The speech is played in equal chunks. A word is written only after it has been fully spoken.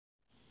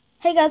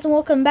Hey guys, and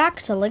welcome back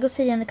to Lego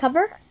City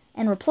Undercover,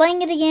 and we're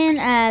playing it again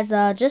as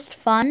just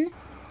fun.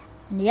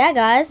 And yeah,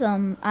 guys,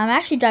 I'm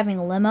actually driving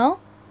a limo.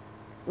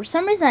 For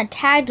some reason, I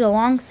tagged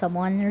along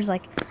someone. There's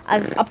like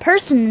a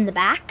person in the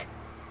back,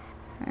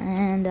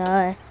 and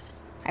I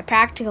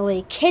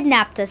practically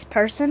kidnapped this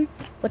person,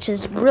 which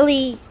is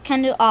really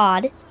kind of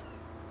odd.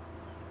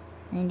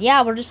 And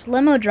yeah, we're just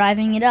limo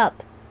driving it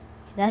up.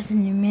 It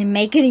doesn't even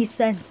make any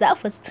sense.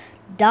 That was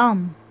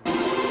dumb.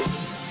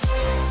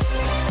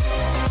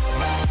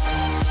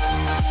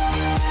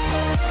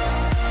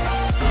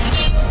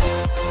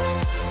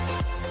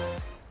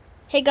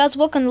 Hey guys,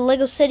 welcome to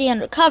Lego City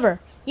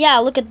Undercover. Yeah,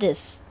 look at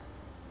this.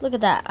 Look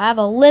at that. I have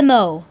a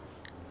limo.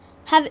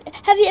 Have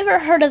you ever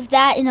heard of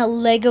that in a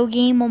Lego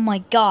game? Oh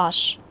my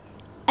gosh.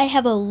 I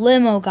have a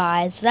limo,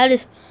 guys. That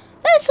is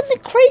something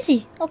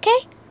crazy, okay?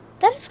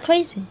 That is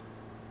crazy.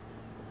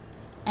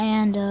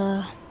 And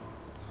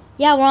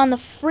yeah, we're on the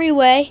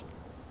freeway,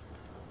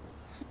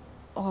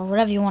 or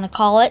whatever you want to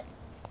call it.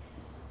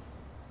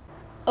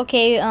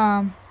 Okay,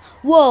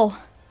 whoa.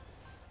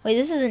 Wait,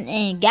 this isn't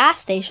a gas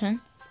station.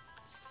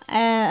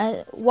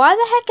 Why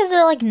the heck is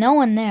there like no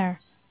one there?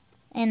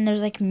 And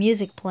there's like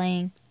music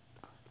playing.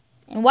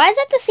 And why is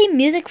that the same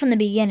music from the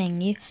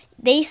beginning?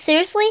 They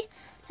seriously?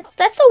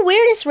 That's the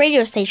weirdest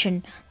radio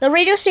station. The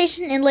radio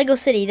station in Lego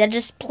City that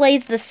just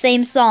plays the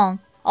same song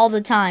all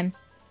the time.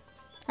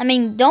 I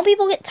mean, don't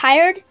people get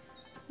tired?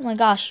 Oh my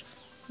gosh.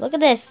 Look at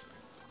this.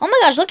 Oh my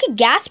gosh, look at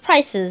gas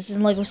prices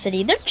in Lego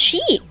City. They're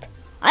cheap.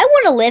 I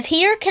want to live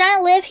here. Can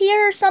I live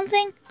here or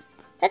something?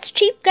 That's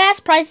cheap gas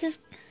prices.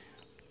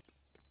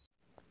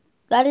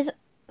 That is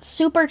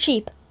super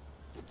cheap.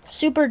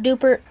 Super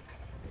duper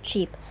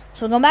cheap.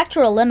 So we're going back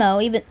to a limo,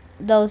 even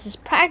though this is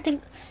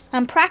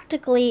I'm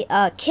practically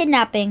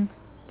kidnapping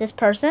this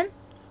person.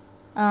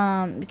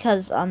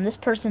 Because this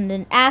person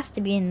didn't ask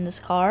to be in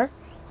this car.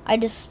 I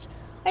just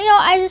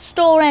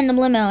stole a random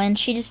limo and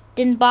she just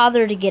didn't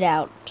bother to get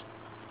out.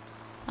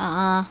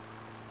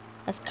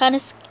 That's kind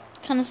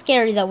of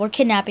scary that we're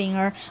kidnapping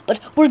her. But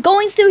we're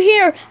going through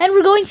here, and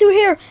we're going through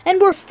here, and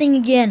we're sting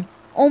again.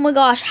 Oh my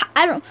gosh,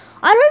 I don't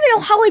even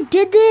know how I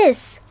did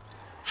this.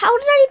 How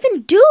did I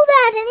even do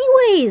that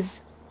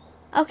anyways?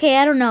 Okay,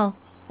 I don't know.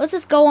 Let's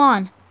just go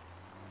on.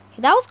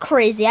 Okay, that was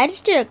crazy. I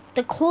just did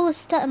the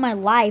coolest stunt in my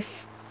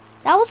life.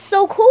 That was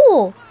so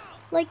cool.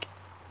 Like,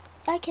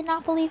 I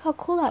cannot believe how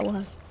cool that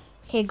was.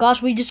 Okay,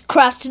 gosh, we just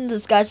crashed into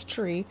this guy's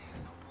tree.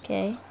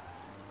 Okay.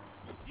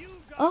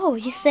 Oh,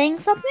 he's saying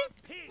something?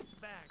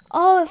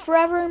 Oh,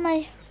 forever in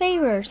my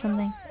favor or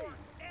something.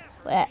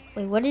 Wait,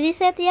 what did he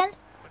say at the end?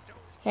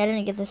 Okay, I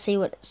didn't get to see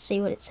what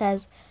it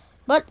says,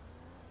 but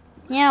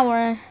yeah,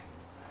 we're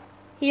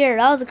here.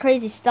 That was a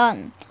crazy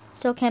stunt.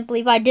 Still can't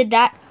believe I did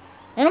that.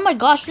 And oh my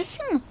gosh, this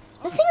thing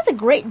is a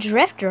great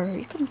drifter.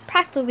 You can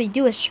practically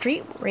do a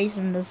street race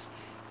in this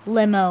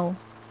limo.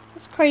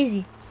 It's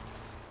crazy,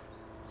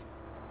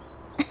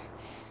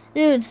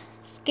 dude.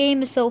 This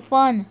game is so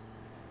fun.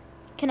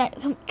 Can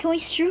we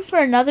shoot for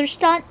another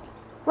stunt?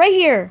 Right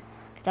here.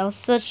 That was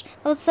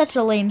such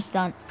a lame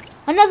stunt.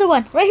 Another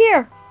one right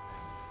here.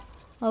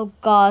 Oh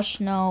gosh,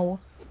 no.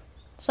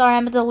 Sorry,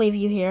 I'm going to leave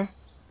you here.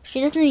 She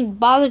doesn't even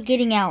bother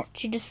getting out.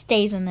 She just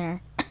stays in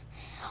there.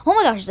 Oh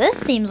my gosh, this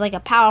seems like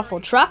a powerful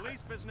truck.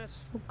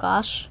 Oh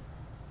gosh.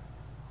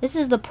 This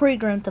is the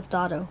pre-Grand Theft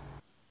Auto.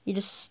 You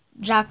just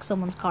jack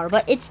someone's car.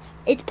 But it's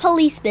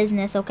police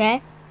business,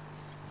 okay?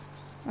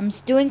 I'm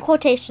just doing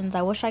quotations.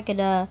 I wish I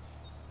could, Oh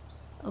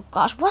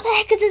gosh, what the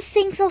heck is this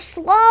thing so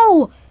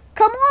slow?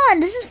 Come on,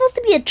 this is supposed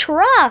to be a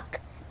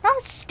truck.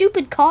 Not a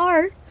stupid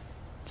car.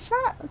 It's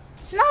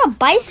not a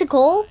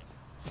bicycle.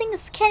 This thing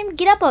can't even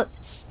get up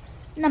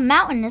in the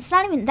mountain. It's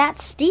not even that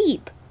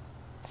steep.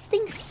 This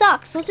thing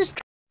sucks. Let's just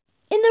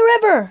in the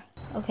river.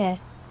 Okay.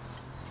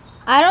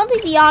 I don't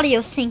think the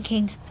audio's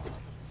syncing.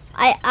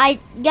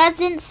 You guys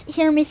didn't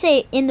hear me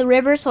say in the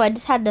river, so I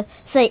just had to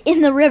say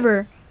in the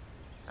river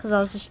because I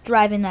was just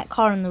driving that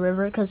car in the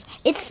river because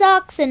it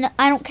sucks and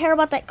I don't care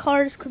about that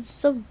car just because it's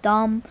so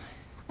dumb.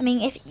 I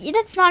mean,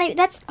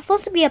 that's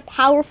supposed to be a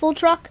powerful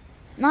truck,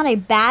 not a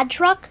bad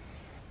truck.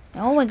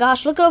 Oh my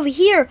gosh, look over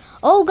here.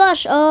 Oh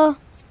gosh,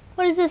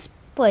 what is this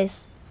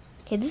place?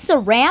 Okay, this is a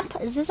ramp.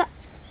 Is this a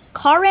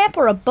car ramp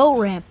or a boat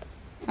ramp?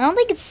 I don't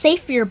think it's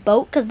safe for your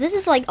boat because this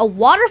is like a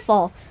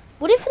waterfall.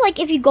 What if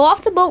if you go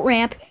off the boat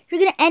ramp,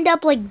 you're gonna end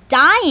up like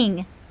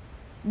dying?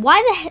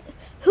 Why the heck?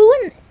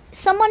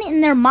 Someone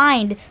in their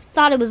mind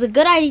thought it was a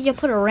good idea to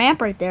put a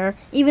ramp right there,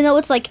 even though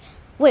it's like,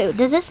 wait,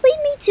 does this lead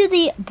me to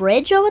the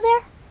bridge over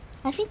there?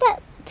 I think that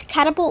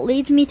catapult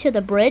leads me to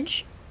the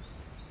bridge.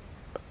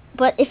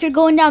 But if you're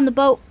going down the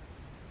boat,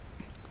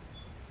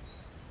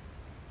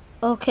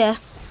 okay,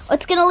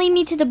 it's gonna lead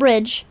me to the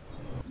bridge.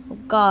 Oh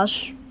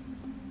gosh,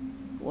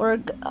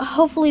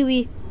 hopefully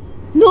we.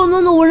 No,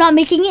 we're not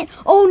making it.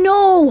 Oh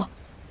no!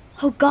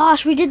 Oh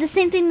gosh, we did the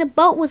same thing the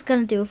boat was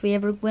gonna do if we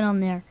ever went on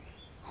there.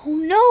 Oh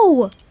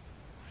no!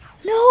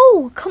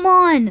 No, come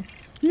on!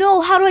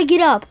 No, how do I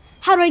get up?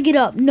 How do I get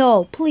up?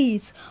 No,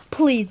 please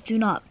do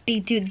not be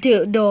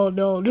no.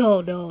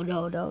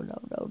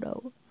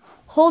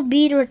 Hold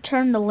B to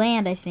return to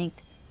land, I think.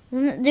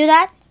 Doesn't it do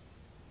that?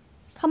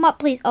 Come up,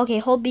 please. Okay,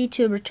 hold B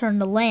to return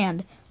to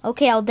land.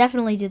 Okay, I'll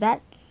definitely do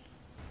that.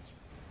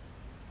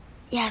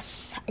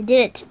 Yes, I did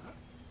it.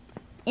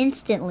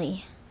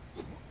 Instantly.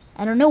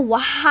 I don't know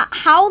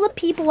how the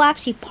people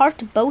actually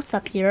parked boats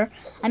up here.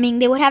 I mean,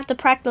 they would have to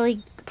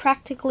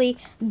practically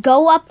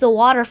go up the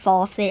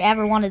waterfall if they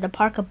ever wanted to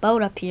park a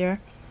boat up here.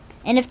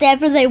 And if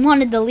they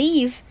wanted to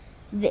leave,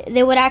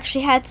 they would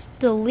actually have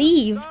to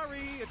leave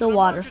the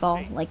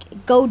waterfall.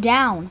 Like, go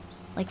down.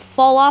 Like,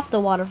 fall off the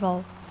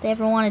waterfall. If they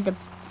ever wanted to.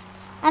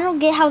 I don't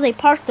get how they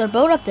parked their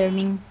boat up there. I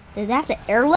mean, did they have to airlift?